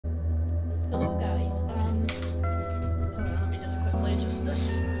Hold on, let me just quickly adjust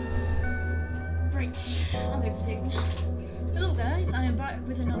this. Right, as I was saying. Hello guys, I am back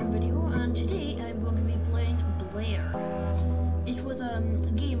with another video, and today I'm going to be playing Blair. It was a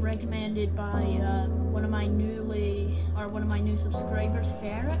game recommended by one of my new subscribers,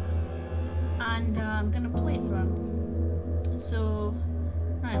 Ferret, and I'm gonna play it for him. So,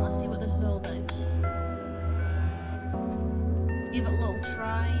 right, let's see what this is all about. Give it a little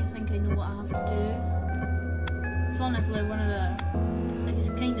try. I think I know what I have to do. It's honestly one of the, like, it's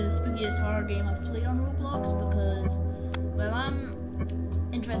kind of the spookiest horror game I've played on Roblox because, well, I'm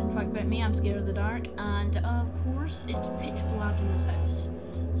interesting fact about me, I'm scared of the dark, and of course it's pitch black in this house.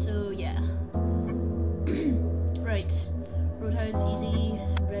 So yeah. Right. Roadhouse, easy,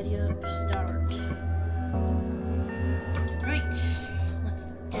 ready up, start. Right.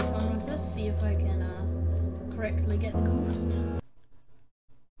 Let's get on with this, see if I can correctly get the ghost.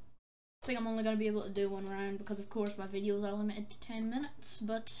 I think I'm only going to be able to do one round because of course my videos are limited to 10 minutes,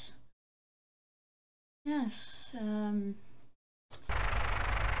 but yes, right,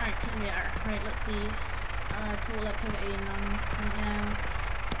 here we are. Right, let's see. Total activity, none right now.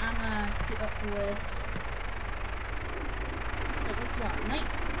 I'm gonna suit up with, what's that?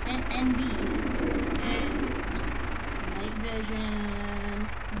 NV. Night vision.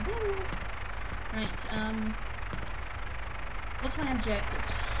 Woo. Right, what's my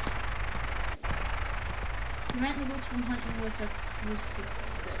objectives? Prevent the goats from hunting with a crucifix.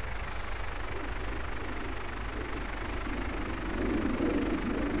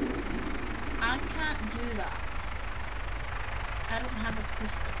 I can't do that. I don't have a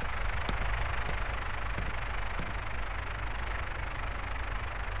crucifix.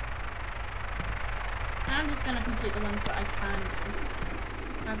 I'm just gonna complete the ones that I can do.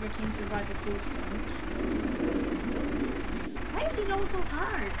 Have your team survive the ghost hunt. Why are these all so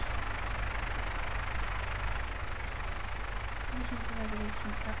hard?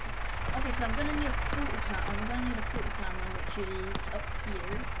 Okay, so I'm gonna need a photo camera. I'm gonna need a photo camera, which is up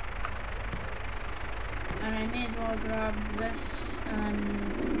here. And I may as well grab this and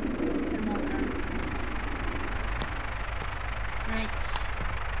thermometer. Right,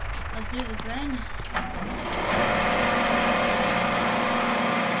 let's do this then.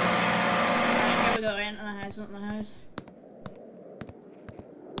 Right, here we go. Into the house, not in the house.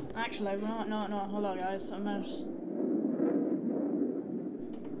 Actually, no, hold on, guys. I'm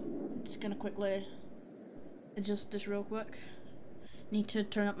just gonna quickly adjust this real quick. Need to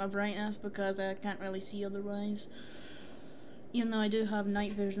turn up my brightness because I can't really see otherwise. Even though I do have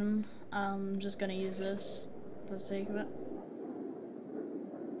night vision, I'm just gonna use this for the sake of it.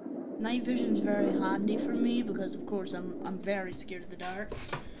 Night vision is very handy for me because of course I'm very scared of the dark.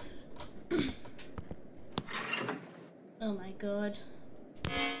 Oh my god.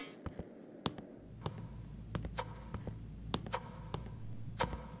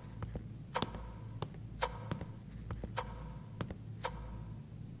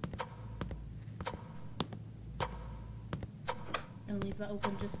 I'll leave that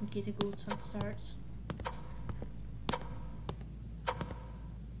open just in case a ghost hunt starts.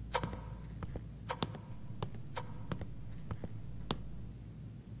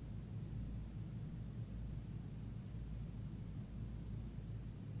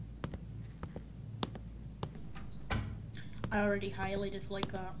 I already highly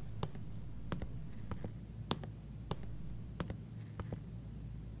dislike that.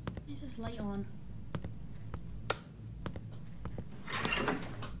 Why is this light on?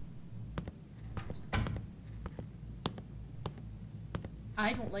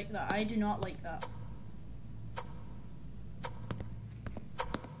 I don't like that. I do not like that.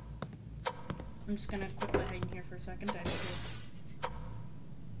 I'm just gonna quickly hide in here for a second.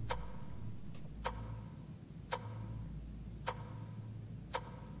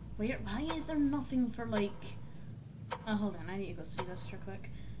 Why is there nothing for like... Oh, hold on, I need to go see this real quick.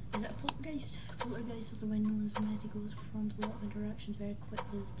 Is it a poltergeist? Poltergeist is the wind known as the noisy goes performs a lot of interactions very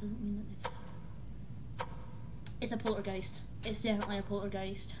quickly. This doesn't mean that they... It's a poltergeist. It's definitely a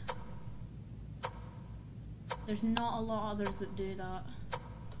poltergeist. There's not a lot of others that do that.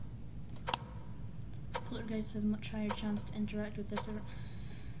 Poltergeists have a much higher chance to interact with this.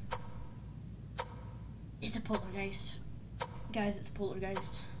 It's a poltergeist. Guys, it's a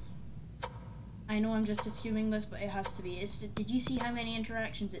poltergeist. I know I'm just assuming this, but it has to be. Did you see how many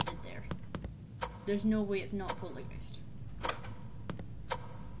interactions it did there? There's no way it's not a poltergeist.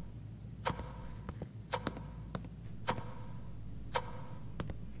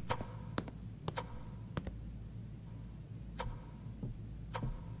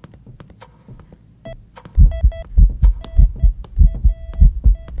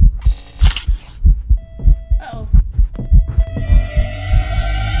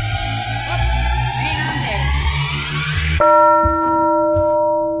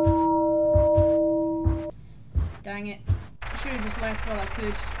 Well, I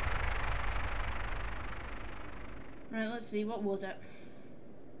could. Right, let's see, what was it?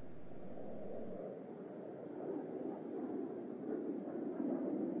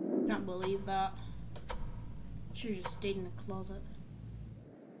 Can't believe that. Should've just stayed in the closet.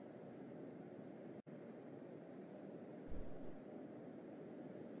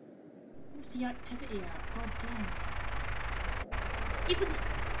 What's the activity at? God damn. It was...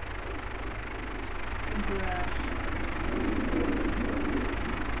 Bruh.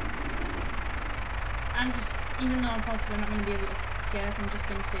 I'm just, even though I'm possibly not going to be able to guess, I'm just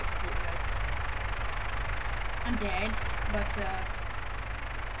going to say it's a poltergeist. I'm dead, but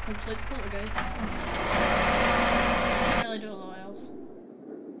hopefully it's a poltergeist. I really don't know what else.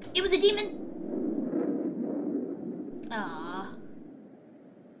 It was a demon! Ah,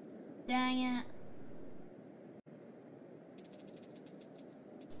 dang it.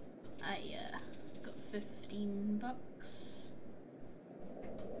 I got 15 bucks.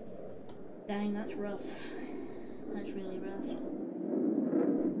 Dang, that's rough. That's really rough.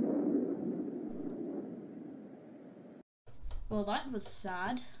 Well, that was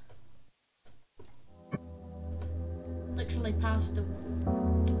sad. Literally passed a...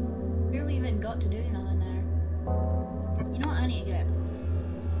 Barely even got to do nothing there. You know what I need to get?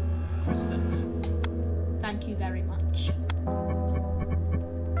 Crucifix. Thank you very much.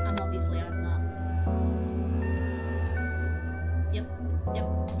 I'm obviously adding that. Yep.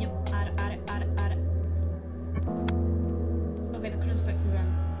 Add it. Okay, the crucifix is in.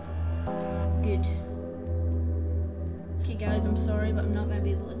 Good. Okay guys, I'm sorry, but I'm not going to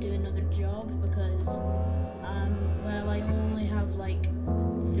be able to do another job because, well, I only have like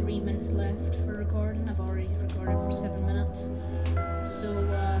 3 minutes left for recording. I've already recorded for 7 minutes. So,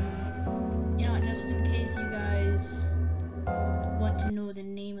 you know what, just in case you guys want to know the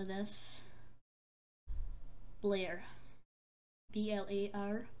name of this, Blair.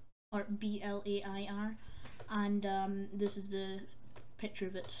 B-L-A-R, or B-L-A-I-R, and this is the picture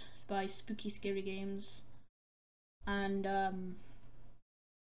of it. It's by Spooky Scary Games, and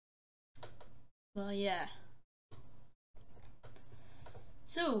well, yeah.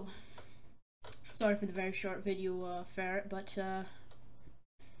 So, sorry for the very short video, Ferret, but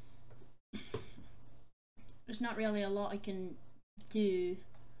there's not really a lot I can do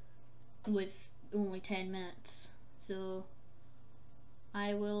with only 10 minutes, so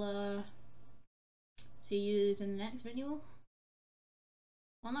I will see you in the next video.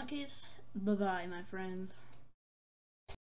 In that case, bye bye my friends.